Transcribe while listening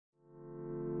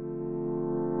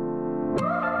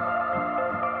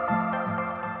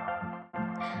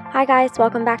Hi guys,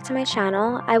 welcome back to my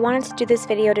channel. I wanted to do this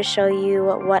video to show you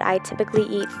what I typically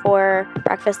eat for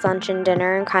breakfast, lunch, and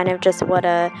dinner, and kind of just what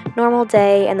a normal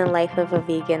day in the life of a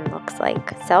vegan looks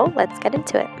like. So let's get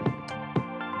into it.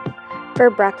 For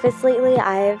breakfast lately,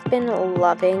 I've been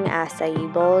loving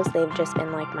acai bowls. They've just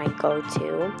been like my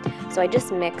go-to. So I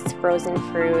just mix frozen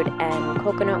fruit and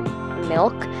coconut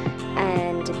milk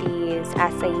and these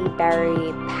acai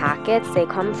berry packets. They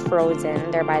come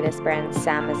frozen. They're by this brand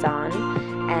Samazon,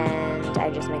 and I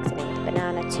just mix it in with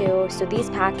banana too. So these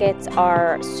packets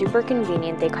are super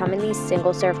convenient. They come in these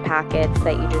single serve packets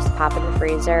that you just pop in the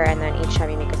freezer, and then each time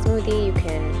you make a smoothie you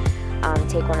can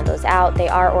take one of those out. They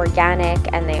are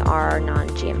organic and they are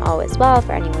non-GMO as well,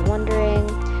 for anyone wondering.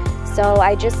 So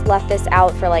I just left this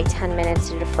out for like 10 minutes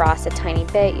to defrost a tiny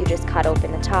bit. You just cut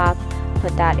open the top,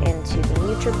 put that into the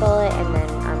NutriBullet, and then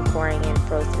I'm pouring in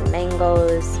frozen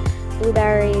mangoes,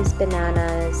 blueberries,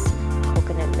 bananas,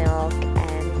 coconut milk,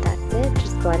 and that's it.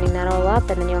 Just blending that all up,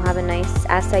 and then you'll have a nice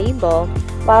acai bowl.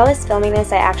 While I was filming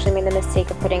this, I actually made the mistake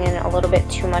of putting in a little bit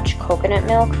too much coconut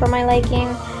milk for my liking,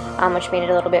 which made it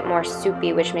a little bit more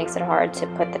soupy, which makes it hard to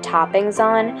put the toppings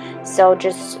on. So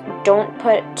just don't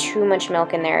put too much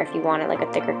milk in there if you want it like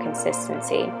a thicker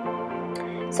consistency.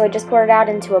 So I just poured it out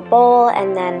into a bowl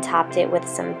and then topped it with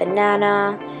some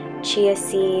banana, chia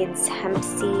seeds, hemp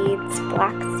seeds,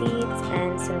 flax seeds,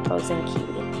 and some frozen kiwi.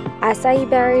 Acai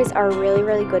berries are really,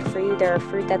 really good for you. They're a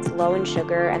fruit that's low in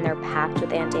sugar and they're packed with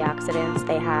antioxidants.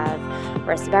 They have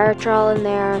resveratrol in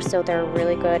there, so they're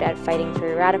really good at fighting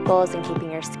free radicals and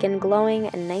keeping your skin glowing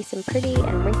and nice and pretty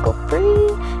and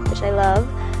wrinkle-free, which I love.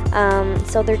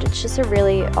 So they're just a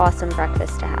really awesome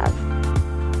breakfast to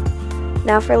have.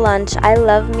 Now for lunch, I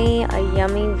love me a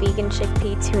yummy vegan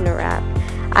chickpea tuna wrap.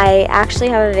 I actually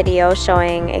have a video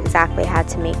showing exactly how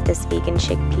to make this vegan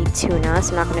chickpea tuna, so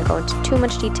I'm not going to go into too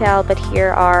much detail, but here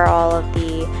are all of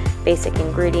the basic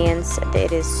ingredients.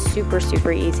 It is super,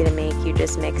 super easy to make. You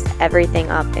just mix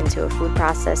everything up into a food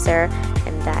processor,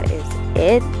 and that is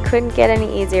it. Couldn't get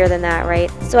any easier than that, right?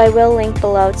 So I will link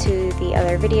below to the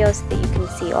other videos so that you can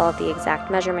see all of the exact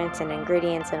measurements and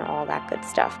ingredients and all that good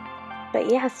stuff.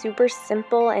 But yeah, super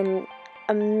simple and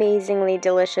amazingly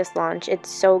delicious lunch. It's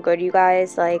so good, you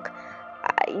guys. Like,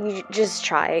 you just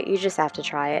try it. You just have to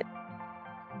try it.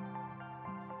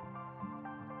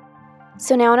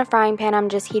 So now in a frying pan, I'm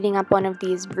just heating up one of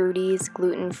these Rudy's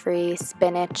gluten-free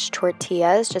spinach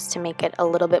tortillas just to make it a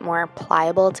little bit more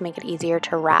pliable, to make it easier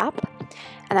to wrap.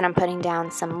 And then I'm putting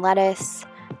down some lettuce,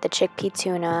 the chickpea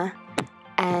tuna,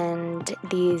 and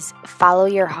these follow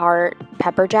your heart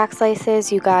pepper jack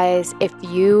slices. You guys, if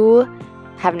you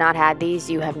have not had these,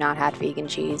 you have not had vegan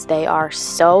cheese. They are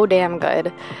so damn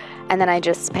good. And then I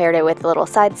just paired it with a little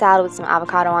side salad with some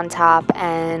avocado on top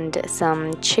and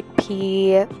some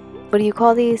chickpea, what do you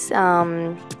call these?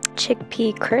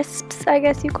 Chickpea crisps, I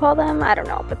guess you call them. I don't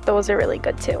know, but those are really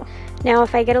good too. Now,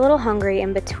 if I get a little hungry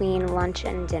in between lunch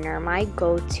and dinner, my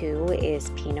go-to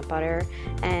is peanut butter,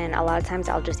 and a lot of times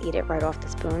I'll just eat it right off the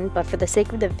spoon. But for the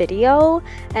sake of the video,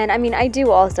 and I mean, I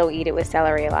do also eat it with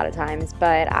celery a lot of times,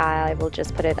 but I will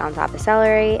just put it on top of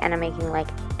celery, and I'm making like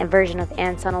a version of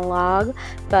ants on a log,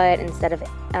 but instead of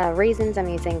raisins, I'm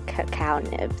using cacao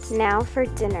nibs. Now for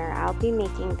dinner, I'll be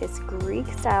making this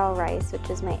Greek-style rice,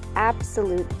 which is my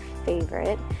absolute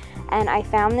favorite. And I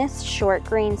found this short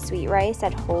grain sweet rice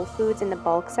at Whole Foods in the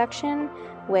bulk section,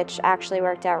 which actually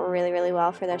worked out really, really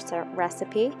well for this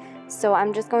recipe. So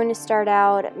I'm just going to start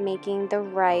out making the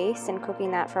rice and cooking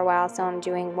that for a while. So I'm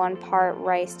doing 1 part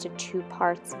rice to 2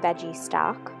 parts veggie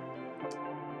stock.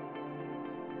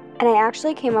 And I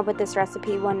actually came up with this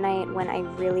recipe one night when I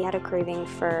really had a craving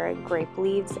for grape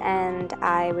leaves, and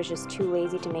I was just too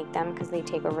lazy to make them because they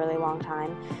take a really long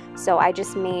time. So I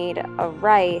just made a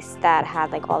rice that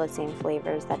had like all the same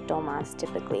flavors that dolmas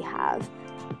typically have.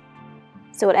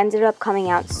 So it ended up coming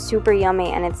out super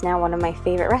yummy, and it's now one of my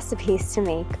favorite recipes to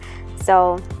make.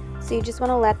 So you just want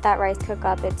to let that rice cook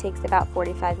up. It takes about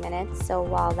 45 minutes. So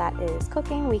while that is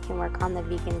cooking, we can work on the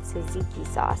vegan tzatziki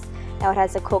sauce. Now it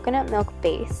has a coconut milk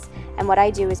base, and what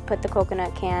I do is put the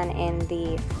coconut can in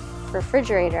the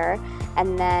refrigerator,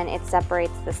 and then it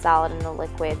separates the solid and the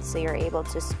liquid, so you're able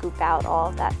to scoop out all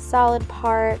of that solid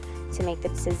part to make the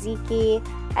tzatziki,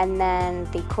 and then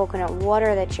the coconut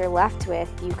water that you're left with,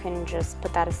 you can just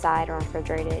put that aside or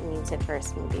refrigerate it and use it for a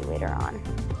smoothie later on.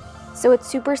 So it's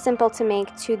super simple to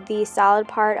make. To the solid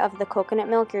part of the coconut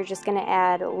milk, you're just going to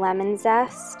add lemon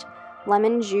zest,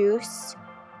 lemon juice,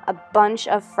 a bunch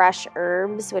of fresh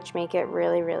herbs, which make it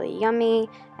really, really yummy,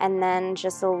 and then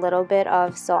just a little bit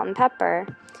of salt and pepper.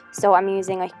 So I'm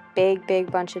using a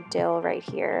big bunch of dill right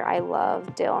here. I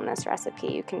love dill in this recipe.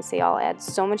 You can see I'll add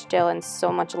so much dill and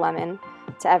so much lemon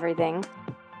to everything.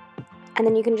 And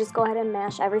then you can just go ahead and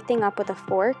mash everything up with a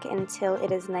fork until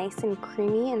it is nice and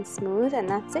creamy and smooth, and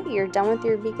that's it. You're done with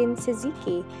your vegan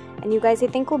tzatziki. And you guys, I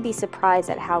think, will be surprised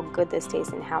at how good this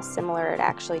tastes and how similar it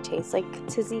actually tastes like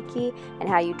tzatziki, and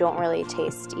how you don't really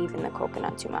taste even the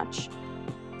coconut too much.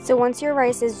 So once your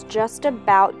rice is just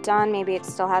about done, maybe it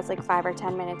still has like 5 or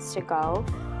 10 minutes to go,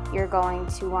 you're going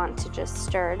to want to just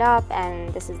stir it up,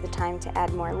 and this is the time to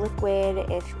add more liquid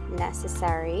if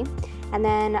necessary. And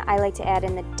then I like to add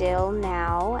in the dill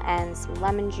now and some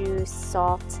lemon juice,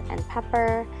 salt, and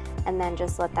pepper, and then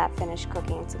just let that finish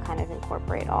cooking to kind of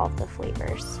incorporate all of the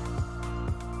flavors.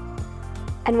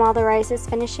 And while the rice is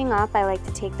finishing up, I like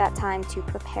to take that time to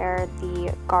prepare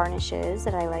the garnishes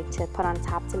that I like to put on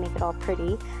top to make it all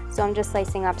pretty. So I'm just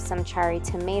slicing up some cherry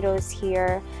tomatoes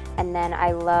here, and then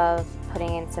I love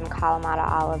putting in some Kalamata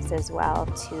olives as well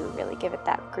to really give it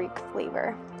that Greek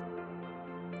flavor.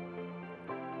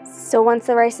 So once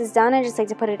the rice is done, I just like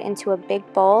to put it into a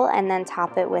big bowl and then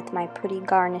top it with my pretty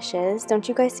garnishes. Don't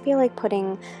you guys feel like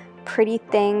putting pretty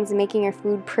things, making your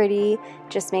food pretty,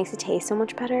 just makes it taste so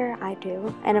much better? I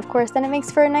do. And of course, then it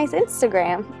makes for a nice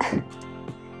Instagram.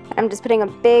 I'm just putting a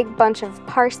big bunch of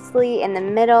parsley in the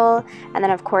middle, and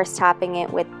then of course topping it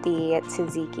with the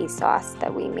tzatziki sauce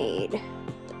that we made.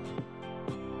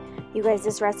 You guys,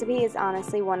 this recipe is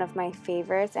honestly one of my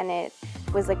favorites, and it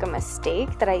was like a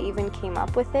mistake that I even came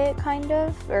up with it, kind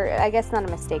of. Or I guess not a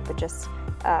mistake, but just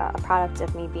a product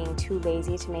of me being too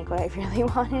lazy to make what I really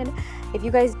wanted. If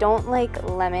you guys don't like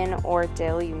lemon or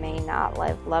dill, you may not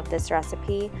love this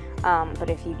recipe, but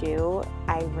if you do,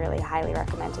 I really highly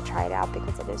recommend to try it out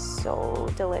because it is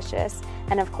so delicious.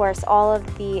 And of course, all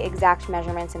of the exact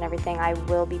measurements and everything I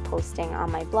will be posting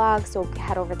on my blog, so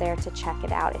head over there to check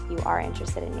it out if you are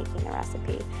interested in making the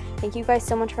recipe. Thank you guys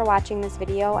so much for watching this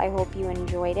video. I hope you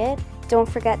enjoyed it. Don't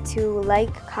forget to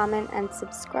like, comment, and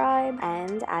subscribe,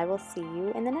 and I will see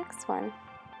you in the next one.